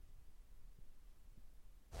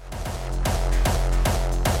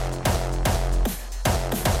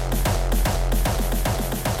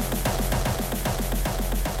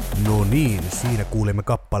niin, siinä kuulimme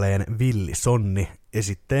kappaleen Villi Sonni,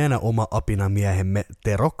 esittäjänä oma apinamiehemme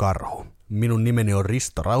Tero Karhu. Minun nimeni on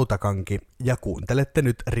Risto Rautakanki ja kuuntelette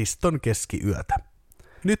nyt Riston Keskiyötä.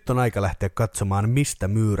 Nyt on aika lähteä katsomaan, mistä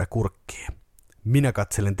myyrä kurkkii. Minä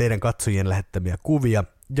katselen teidän katsojien lähettämiä kuvia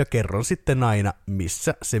ja kerron sitten aina,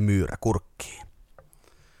 missä se myyrä kurkkii.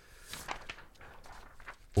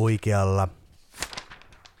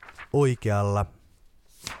 Oikealla,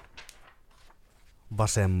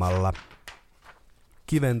 vasemmalla,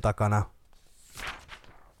 kiven takana,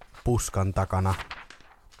 puskan takana.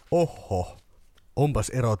 Oho,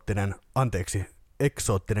 onpas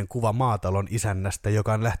eksoottinen kuva maatalon isännästä,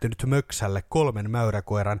 joka on lähtenyt möksälle 3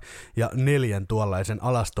 mäyräkoiran ja 4 tuollaisen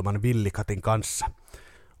alastoman villikatin kanssa.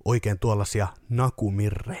 Oikein tuollaisia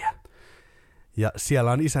nakumirrejä. Ja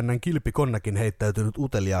siellä on isännän kilpikonnakin heittäytynyt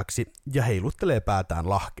uteliaaksi ja heiluttelee päätään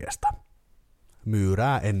lahkeesta.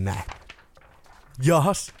 Myyrää en näe.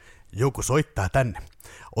 Jahas, joku soittaa tänne.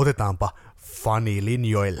 Otetaanpa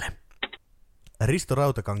fanilinjoille. Risto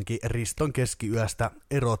Rautakanki Riston Keskiyöstä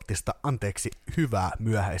eroottista, hyvää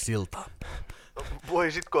myöhäisiltaa.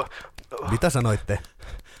 Voisitko... Mitä sanoitte?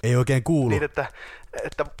 Ei oikein kuulu. Niin,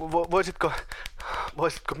 että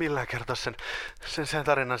voisitko millään kertoa sen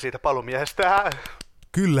tarinan siitä palomiehestä?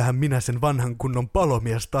 Kyllähän minä sen vanhan kunnon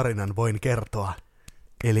palomiestarinan voin kertoa.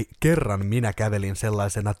 Eli kerran minä kävelin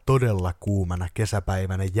sellaisena todella kuumana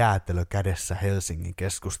kesäpäivänä jäätelö kädessä Helsingin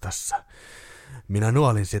keskustassa. Minä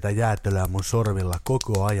nuolin sitä jäätelöä mun sorvilla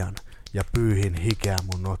koko ajan ja pyyhin hikeä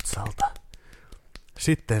mun otsalta.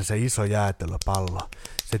 Sitten se iso jäätelöpallo,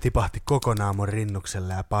 se tipahti kokonaan mun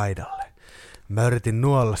rinnukselle ja paidalle. Mä yritin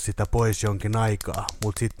nuolla sitä pois jonkin aikaa,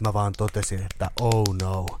 mut sit mä vaan totesin, että oh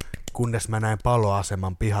no, kunnes mä näin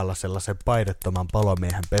paloaseman pihalla sellaisen paidettoman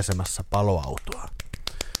palomiehen pesemässä paloautoa.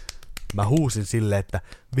 Mä huusin sille, että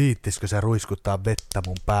viittiskö se ruiskuttaa vettä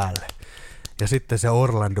mun päälle. Ja sitten se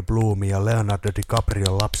Orlando Bloom ja Leonardo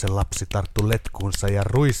DiCaprion lapsenlapsi tarttu letkuunsa ja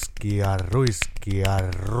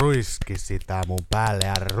ruiski sitä mun päälle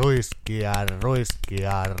ja ruiski.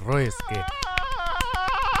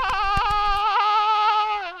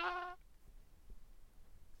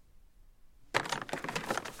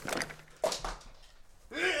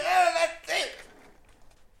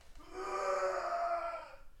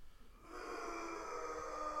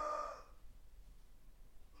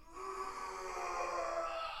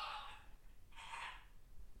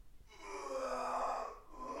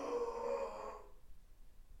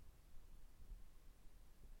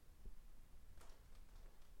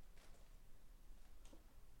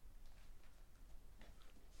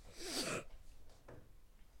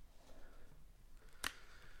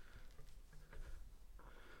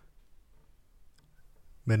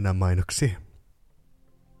 Mennään mainoksiin.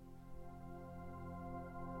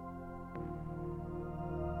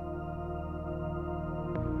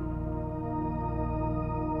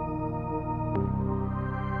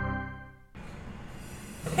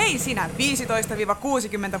 Hei sinä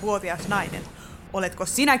 15-60-vuotias nainen. Oletko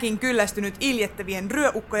sinäkin kyllästynyt iljettävien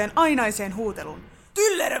ryöukkojen ainaiseen huuteluun?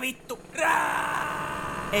 Tyllerä vittu!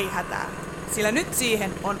 Rää! Ei hätää, sillä nyt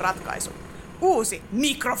siihen on ratkaisu. Uusi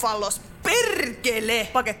mikrofallos perkele!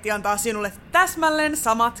 Paketti antaa sinulle täsmälleen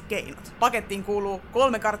samat keinot. Pakettiin kuuluu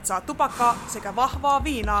 3 kartsaa tupakkaa sekä vahvaa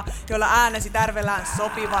viinaa, jolla äänesi tärvellään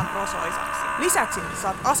sopivan rosoisaksi. Lisäksi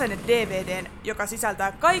saat asenne-DVDn, joka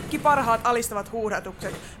sisältää kaikki parhaat alistavat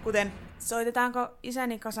huudatukset, kuten soitetaanko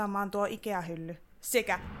isäni kasaamaan tuo Ikea-hylly?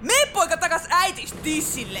 Sekä mene poika takas äitis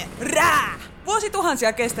tissille! Rää!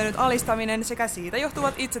 Vuosituhansia kestänyt alistaminen sekä siitä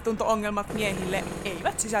johtuvat itsetunto-ongelmat miehille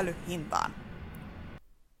eivät sisälly hintaan.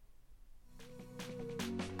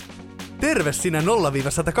 Terve sinä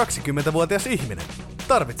 0-120-vuotias ihminen.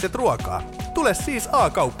 Tarvitset ruokaa. Tule siis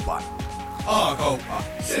A-kauppaan. A-kauppa.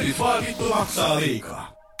 Se nyt vaan vittu maksaa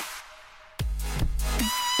liikaa.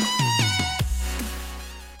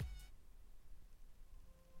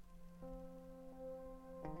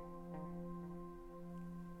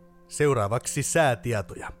 Seuraavaksi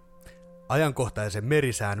säätietoja. Ajankohtaisen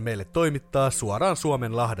merisään meille toimittaa suoraan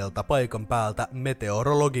Suomenlahdelta paikan päältä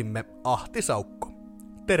meteorologimme Ahti Saukko.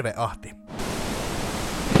 Terve Ahti.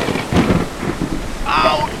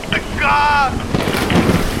 Auttakaa!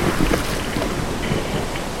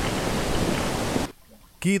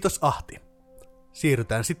 Kiitos Ahti.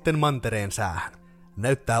 Siirrytään sitten mantereen säähän.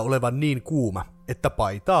 Näyttää olevan niin kuuma, että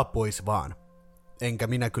paitaa pois vaan. Enkä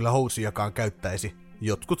minä kyllä housujakaan käyttäisi,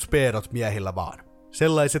 jotkut speedot miehillä vaan.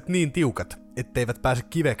 Sellaiset niin tiukat, etteivät pääse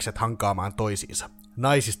kivekset hankaamaan toisiinsa.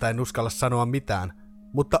 Naisista en uskalla sanoa mitään,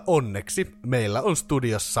 mutta onneksi meillä on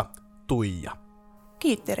studiossa Tuija.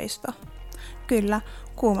 Kiitti Risto. Kyllä,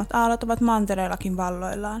 kuumat aallot ovat mantereillakin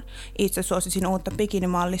valloillaan. Itse suosisin uutta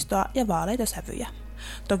bikinimallistoa ja vaaleita sävyjä.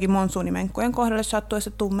 Toki monsuunimenkkojen kohdalle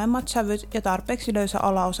sattuessa tummemmat sävyt ja tarpeeksi löysä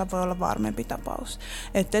alaosa voi olla varmempi tapaus.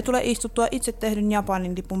 Ettei tule istuttua itse tehdyn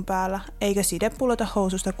Japanin lipun päällä, eikä side pulota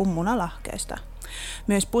housusta kuin munalahkeesta.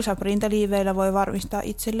 Myös push-up-rintaliiveillä voi varmistaa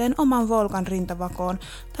itselleen oman Volkan rintavakoon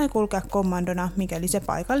tai kulkea kommandona, mikäli se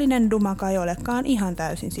paikallinen dumaka ei olekaan ihan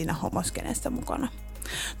täysin siinä homoskenessä mukana.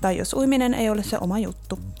 Tai jos uiminen ei ole se oma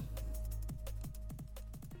juttu.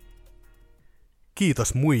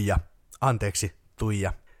 Kiitos muija, anteeksi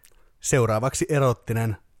Tuija. Seuraavaksi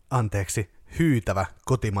erottinen, anteeksi hyytävä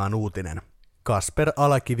kotimaan uutinen. Kasper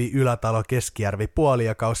Alakivi Ylätalo Keskijärvi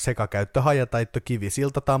Puoliakaus sekakäyttö hajataitto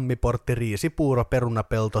Kivisilta Tammiportti Riisipuuro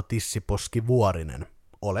Perunapelto Tissiposki Vuorinen.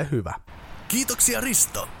 Ole hyvä. Kiitoksia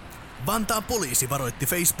Risto. Vantaan poliisi varoitti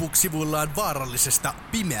Facebook-sivuillaan vaarallisesta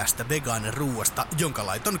pimeästä vegaaniruuasta, jonka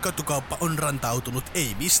laiton katukauppa on rantautunut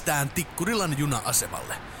ei mistään Tikkurilan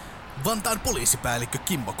juna-asemalle. Vantaan poliisipäällikkö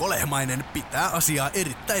Kimmo Kolehmainen pitää asiaa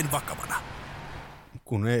erittäin vakavana.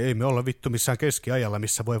 Kun ei me olla vittu missään keskiajalla,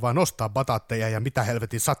 missä voi vaan ostaa bataatteja ja mitä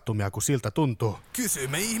helvetin sattumia, kun siltä tuntuu.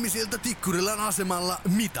 Kysymme ihmisiltä Tikkurilan asemalla,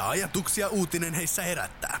 mitä ajatuksia uutinen heissä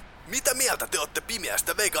herättää. Mitä mieltä te olette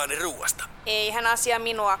pimeästä vegaaniruuasta? Eihän asia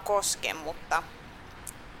minua koske, mutta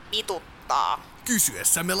vituttaa.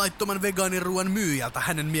 Kysyessämme laittoman vegaaniruuan myyjältä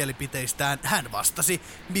hänen mielipiteistään, hän vastasi,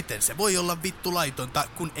 miten se voi olla vittu laitonta,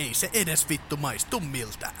 kun ei se edes vittu maistu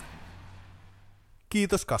miltään.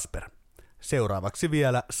 Kiitos Kasper. Seuraavaksi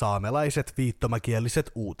vielä saamelaiset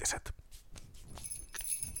viittomakieliset uutiset.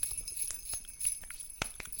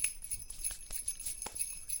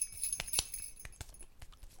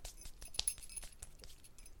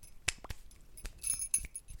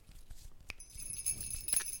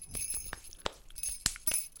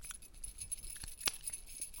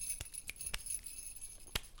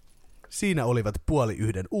 Siinä olivat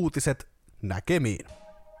 12:30 uutiset. Näkemiin.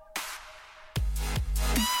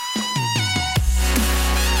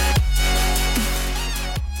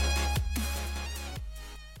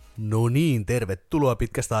 No niin, tervetuloa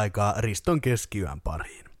pitkästä aikaa Riston Keskiyön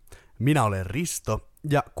pariin. Minä olen Risto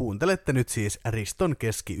ja kuuntelette nyt siis Riston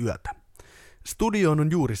Keskiyötä. Studioon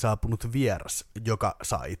on juuri saapunut vieras, joka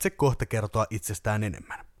saa itse kohta kertoa itsestään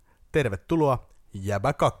enemmän. Tervetuloa,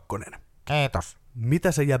 Jäbä Kakkonen. Kiitos.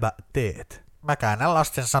 Mitä sä Jäbä teet? Mä käännän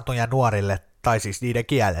lasten satuja nuorille, tai siis niiden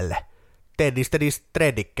kielelle. Teen niistä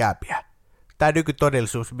trendikkäämpiä. Tää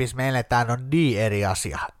nykytodellisuus, missä me eletään, on niin eri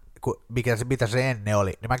asia kuin mitä se ennen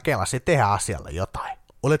oli, niin mä kelasin tehdä asialle jotain.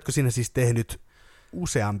 Oletko sinä siis tehnyt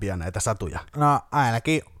useampia näitä satuja? No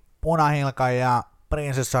ainakin Punahilkan ja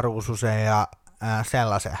Prinsessaruususen ja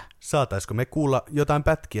sellaisen. Saataisko me kuulla jotain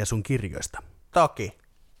pätkiä sun kirjoista? Toki.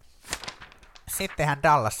 Sitten hän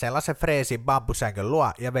dallas sellaisen freesin bambusängön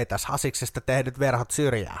luo ja vetäs hasiksesta tehdyt verhot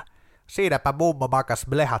syrjään. Siinäpä mummo makas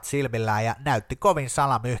blehat silmillään ja näytti kovin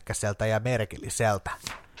salamyhkäiseltä ja merkilliseltä.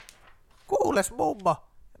 Kuules mummo,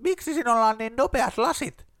 miksi sinulla on niin nopeat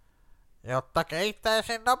lasit? Jotta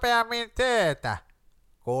keittäisin nopeammin teetä,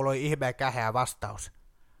 kuului ihmeen käheä vastaus.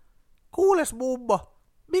 Kuules mummo,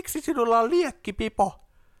 miksi sinulla on liekkipipo?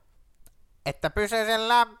 Että pysyy sen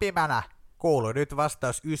lämpimänä, kuului nyt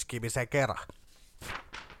vastaus yskimisen kerran.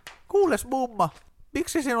 Kuules mummo,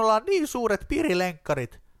 miksi sinulla on niin suuret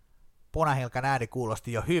pirilenkkarit? Punahilkan ääni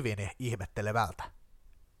kuulosti jo hyvin ihmettelevältä.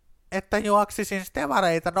 Että juoksisin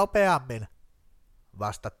stevareita nopeammin,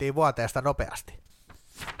 vastattiin vuoteesta nopeasti.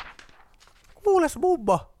 Kuules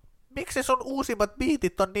mummo, miksi sun uusimmat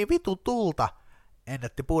biitit on niin vitun tulta?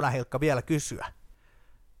 Ennätti Punahilkka vielä kysyä.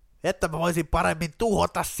 Että mä voisin paremmin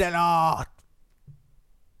tuhota sen aat.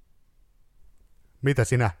 Mitä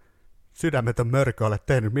sinä, sydämetön mörkö, olet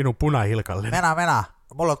tehnyt minun Punahilkalle? Mennä,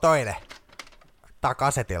 mulla on toinen. Tää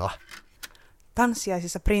kasetilla.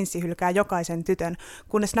 Tanssiaisissa prinssi hylkää jokaisen tytön,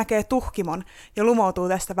 kunnes näkee tuhkimon ja lumoutuu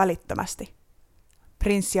tästä välittömästi.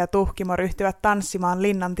 Prinssi ja tuhkimo ryhtyvät tanssimaan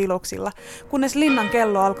linnan tiluksilla, kunnes linnan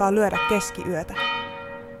kello alkaa lyödä keskiyötä.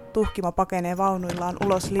 Tuhkimo pakenee vaunuillaan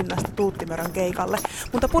ulos linnasta Tuuttimörön keikalle,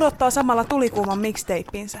 mutta pudottaa samalla tulikuuman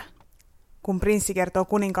mixtapeinsä. Kun prinssi kertoo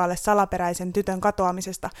kuninkaalle salaperäisen tytön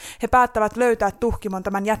katoamisesta, he päättävät löytää tuhkimon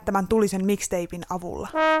tämän jättämän tulisen mixtapein avulla.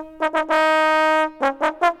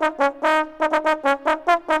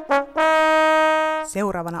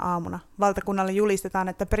 Seuraavana aamuna valtakunnalle julistetaan,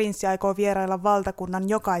 että prinssi aikoo vierailla valtakunnan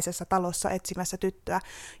jokaisessa talossa etsimässä tyttöä,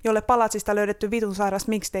 jolle palatsista löydetty vitun sairas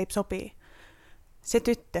mixtape sopii. Se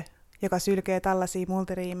tyttö, joka sylkee tällaisia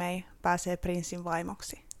multiriimejä, pääsee prinssin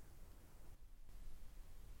vaimoksi.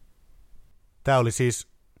 Tää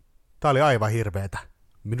oli aivan hirveetä.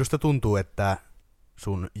 Minusta tuntuu, että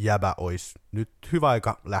sun jäbä ois nyt hyvä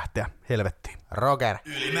aika lähteä helvettiin. Roger.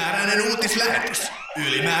 Ylimääräinen uutislähetys.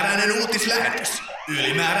 Ylimääräinen uutislähetys.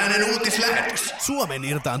 Ylimääräinen uutislähetys. Suomen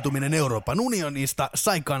irtaantuminen Euroopan unionista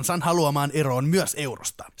sai kansan haluamaan eroon myös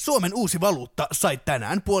eurosta. Suomen uusi valuutta sai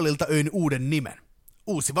tänään puolilta öin uuden nimen.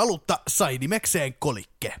 Uusi valuutta sai nimekseen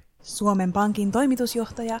kolikke. Suomen Pankin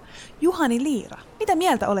toimitusjohtaja Juhani Liira. Mitä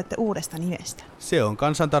mieltä olette uudesta nimestä? Se on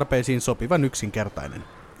kansantarpeisiin sopivan yksinkertainen.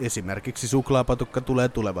 Esimerkiksi suklaapatukka tulee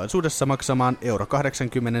tulevaisuudessa maksamaan euro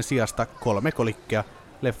 80 sijasta 3 kolikkea,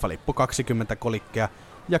 leffalippu 20 kolikkea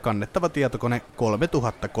ja kannettava tietokone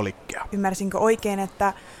 3000 kolikkea. Ymmärsinkö oikein,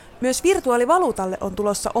 että myös virtuaalivaluutalle on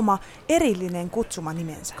tulossa oma erillinen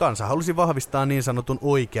kutsumanimensä? Kansa halusi vahvistaa niin sanotun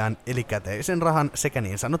oikean eli käteisen rahan sekä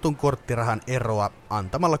niin sanotun korttirahan eroa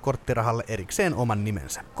antamalla korttirahalle erikseen oman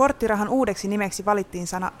nimensä. Korttirahan uudeksi nimeksi valittiin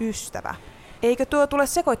sana ystävä. Eikö tuo tule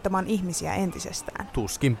sekoittamaan ihmisiä entisestään?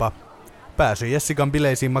 Tuskinpa. Pääsy Jessikan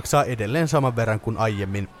bileisiin maksaa edelleen saman verran kuin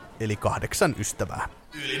aiemmin, eli 8 ystävää.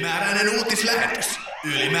 Ylimääräinen uutislähetys.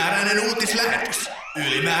 Ylimääräinen uutislähetys.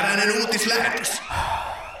 Ylimääräinen uutislähetys.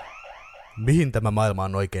 Mihin tämä maailma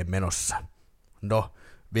on oikein menossa? No,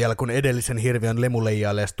 vielä kun edellisen hirviön lemu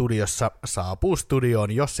leijailee studiossa, saapuu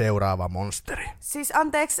studioon jo seuraava monsteri. Siis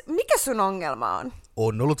anteeksi, mikä sun ongelma on?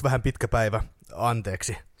 On ollut vähän pitkä päivä,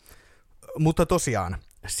 anteeksi. Mutta tosiaan,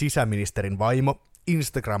 sisäministerin vaimo,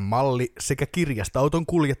 Instagram-malli sekä kirjastoauton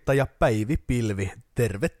kuljettaja Päivi Pilvi,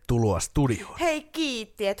 tervetuloa studioon. Hei,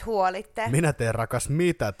 kiitti, et huolitte. Minä teen rakas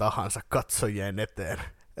mitä tahansa katsojien eteen.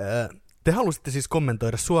 Te halusitte siis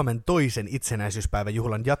kommentoida Suomen toisen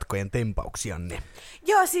itsenäisyyspäiväjuhlan jatkojen tempauksianne.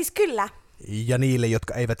 Joo, siis kyllä. Ja niille,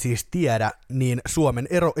 jotka eivät siis tiedä, niin Suomen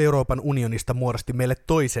ero Euroopan unionista muodosti meille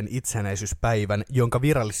toisen itsenäisyyspäivän, jonka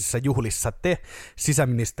virallisissa juhlissa te,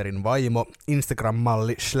 sisäministerin vaimo,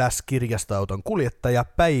 Instagram-malli / kirjastoauton kuljettaja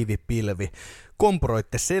Päivi Pilvi,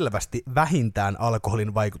 kompuroitte selvästi vähintään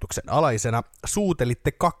alkoholin vaikutuksen alaisena,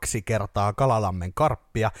 suutelitte 2 kertaa Kalalammen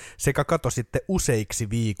karppia sekä katositte useiksi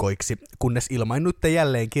viikoiksi, kunnes ilmainnuitte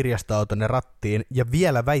jälleen kirjastoautonne rattiin ja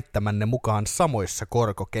vielä väittämänne mukaan samoissa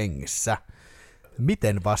korkokengissä.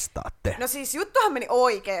 Miten vastaatte? No siis juttuhan meni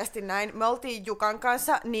oikeasti näin. Me oltiin Jukan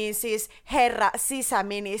kanssa, niin siis herra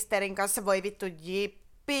sisäministerin kanssa, voi vittu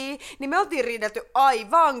niin me oltiin riidelty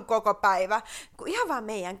aivan koko päivä. Kun ihan vaan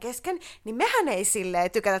meidän kesken, niin mehän ei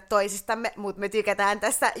silleen tykätä toisistamme, mutta me tykätään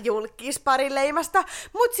tästä julkkisparileimasta.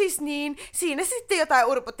 Mut siis niin, siinä sitten jotain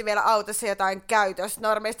urputti vielä autossa jotain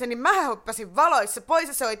käytösnormeista, niin mä hoppasin valoissa pois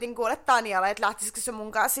ja soitin kuule Tanjalle, että lähtisikö se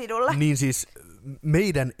munkaan sidulle. Niin siis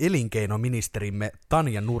meidän elinkeinoministerimme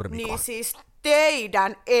Tanja Nurmiko. Niin siis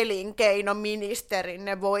teidän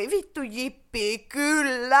elinkeinoministerinne, voi vittu jippii,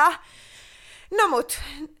 kyllä. No mut,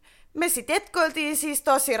 me sit etkoiltiin siis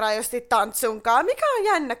tosi rajusti tantsunkaan, mikä on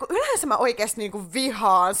jännä, kun yleensä mä oikeesti niinku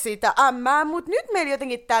vihaan sitä ämmää, mut nyt meillä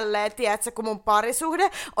jotenkin tälleen, tiedätkö, kun mun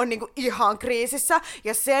parisuhde on niinku ihan kriisissä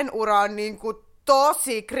ja sen ura on niinku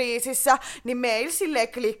tosi kriisissä, niin meillä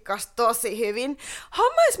silleen klikkas tosi hyvin.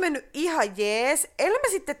 Homma olisi mennyt ihan jees, ellei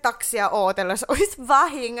mä sitten taksia ootellessa ois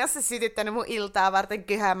vahingossa sytyttänyt mun iltaa varten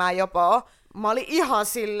kyhäämään jopoa. Mä olin ihan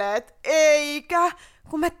silleen, että eikä,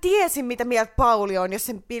 kun mä tiesin, mitä mieltä Pauli on, jos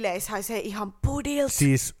sen bileis haisee ihan pudilta.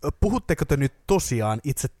 Siis puhutteko te nyt tosiaan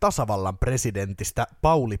itse tasavallan presidentistä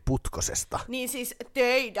Pauli Putkosesta? Niin siis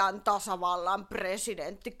teidän tasavallan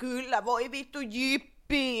presidentti, kyllä voi vittu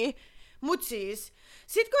jippii. Mut siis,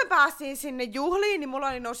 sit kun me päästiin sinne juhliin, niin mulla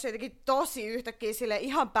oli noussut jotenkin tosi yhtäkkiä sille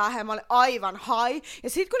ihan päähän, mä olin aivan hai. Ja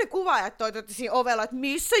sit kun ne kuvaajat toitotti siinä ovella, että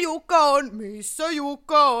missä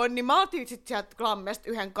Jukka on, niin mä otin sit sieltä glammesta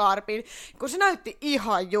yhden karpin, kun se näytti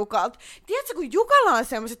ihan Jukalta. Tiedätkö, kun Jukalla on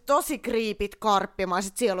semmoset tosi kriipit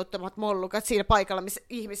karppimaiset sieluttomat mollukat siinä paikalla, missä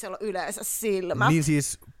ihmisellä on yleensä silmä. Niin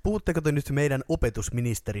siis, puhutteko te nyt meidän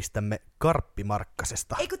opetusministeristämme Karppi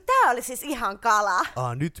Markkasesta? Ei kun tää oli siis ihan kala.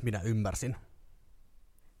 Nyt minä ymmärsin.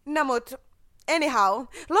 No mut, anyhow,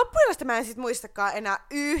 loppuilasta mä en sit muistakaan enää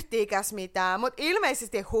yhtikäs mitään, mut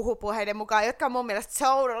ilmeisesti huhupuheiden mukaan, jotka on mun mielestä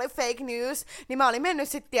totally fake news, niin mä olin mennyt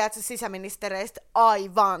sit tiedätkö sisäministereistä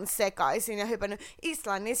aivan sekaisin ja hypännyt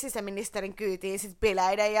Islannin sisäministerin kyytiin sit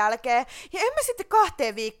bileiden jälkeen. Ja en mä sitten 2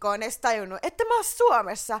 viikkoon edes tajunnut, että mä oon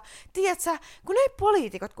Suomessa. Tiedätkö, kun ei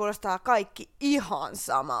poliitikot kuulostaa kaikki ihan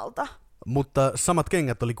samalta. Mutta samat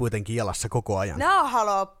kengät oli kuitenkin jalassa koko ajan. Nää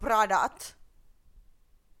haloo Pradat.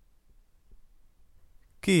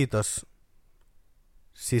 Kiitos,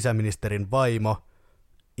 sisäministerin vaimo,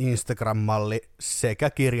 Instagram-malli sekä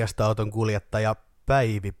kirjastoauton kuljettaja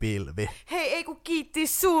Päivi Pilvi. Hei, ei kun kiitti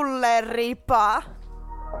sulle, Ripa.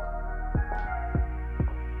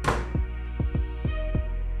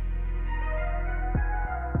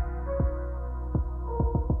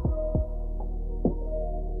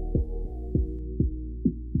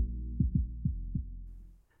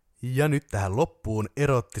 Ja nyt tähän loppuun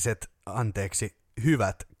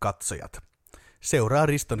hyvät katsojat. Seuraa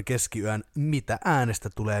Riston Keskiyön Mitä äänestä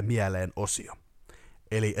tulee mieleen -osio.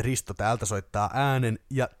 Eli Risto täältä soittaa äänen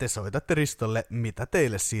ja te soitatte Ristolle, mitä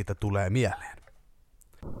teille siitä tulee mieleen.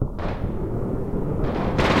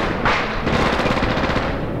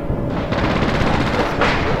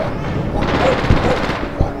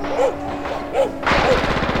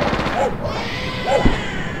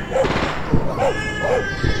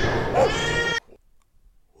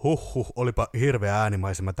 Huhhuh, olipa hirveä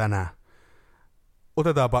äänimaisema tänään.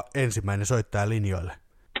 Otetaanpa ensimmäinen soittaja linjoille.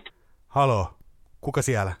 Halo, kuka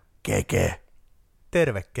siellä? Keke.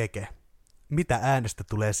 Terve Keke. Mitä äänestä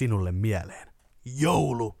tulee sinulle mieleen?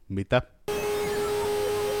 Joulu. Mitä?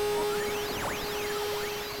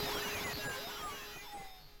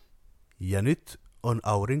 Ja nyt on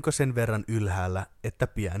aurinko sen verran ylhäällä, että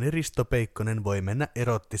pieni Risto Peikkonen voi mennä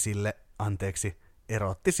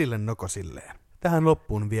erottisille nokosilleen. Tähän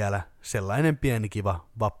loppuun vielä sellainen pieni kiva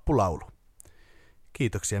vappulaulu.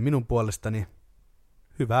 Kiitoksia minun puolestani.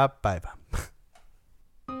 Hyvää päivää.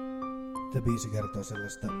 Tämä biisi kertoo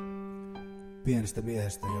sellaista pienestä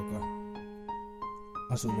miehestä, joka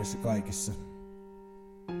asuu meissä kaikissa.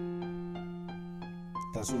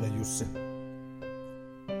 Tää on sulle, Jussi.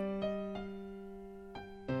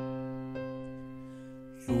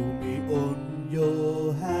 Lumi on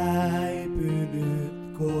jo häipynyt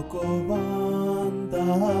koko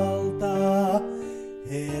Vantaalta.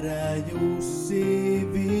 Herää Jussi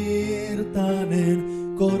Virtanen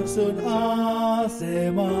Korson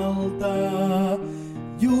asemalta.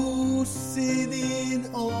 Jussi niin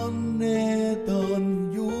onneton,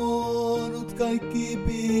 juonut kaikki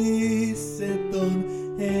pisseton.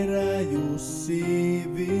 Herää Jussi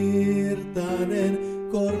Virtanen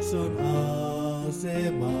Korson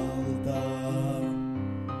asemalta.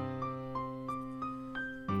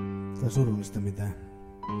 Tää on surullista mitään.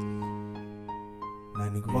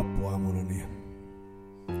 Näin niinku vappuaamuna, niin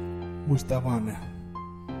muistaa vaan ne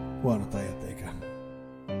huonot ajat eikä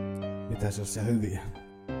mitään sellaisia hyviä.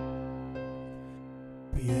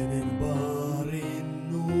 Pienen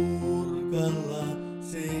baarin nurkalla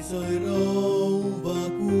seisoi rouva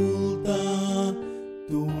kulta.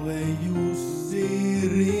 Tule Jussi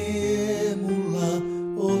riemulla,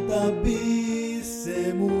 ota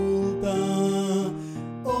bisse multa.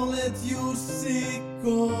 Olet Jussi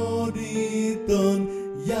koditon,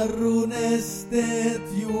 jarrun esteet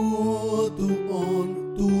juotu on.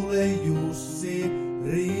 Tule Jussi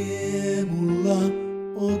riemulla,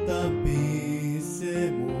 ota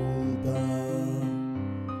bisse multa.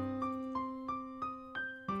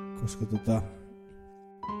 Koska mitä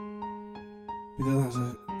tahansa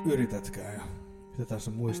yritätkään ja mitä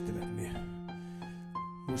tahansa muistelet, niin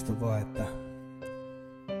muista vaan, että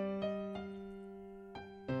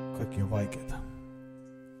kaikki on vaikeeta.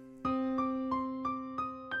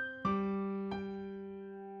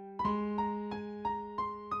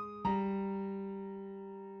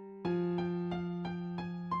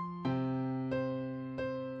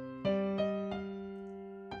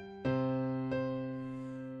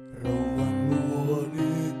 Rouvan luo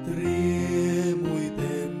nyt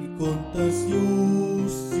riemuiten kontas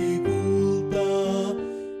Jussi kulta.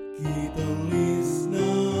 Kiitollisna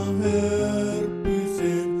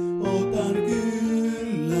hörppysen otan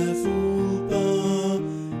kyllä sulta.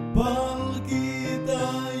 Palkita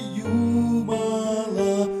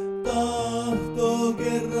Jumala, tahto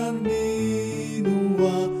kerran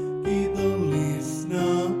minua. Kiitollisna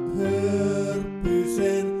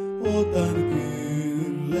hörppysen otan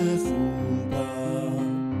kyllä sulta.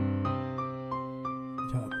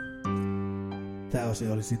 Ja tää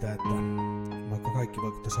osio oli sitä, että vaikka kaikki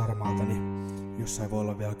vaikuttaisi harmaalta, niin jossain voi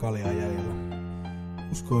olla vielä kaljaa jäljellä.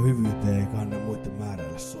 Uskoo hyvyyteen ei kanna muiden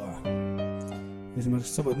määräillä sua.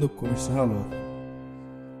 Esimerkiksi sä voit nukkua missä haluat.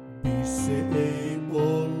 Bisse ei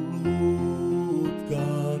ollutkaan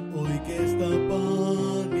oikeesta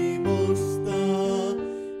panimosta.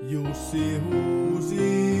 Jussi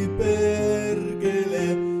huusi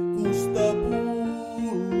perkele kusta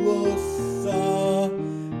pullossa.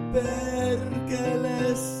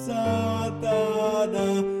 Perkele saatana,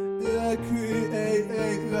 yök hyi ei,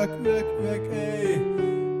 yök ei.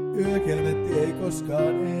 Yök helvetti ei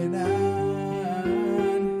koskaan enää.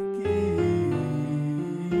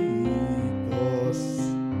 Kiitos.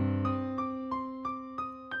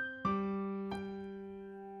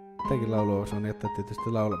 Tämäkin laulu on jättää tietysti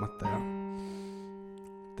laulamatta ja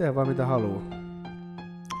tee vaan mitä haluu.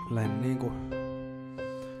 Lähden niinku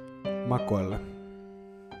makoille.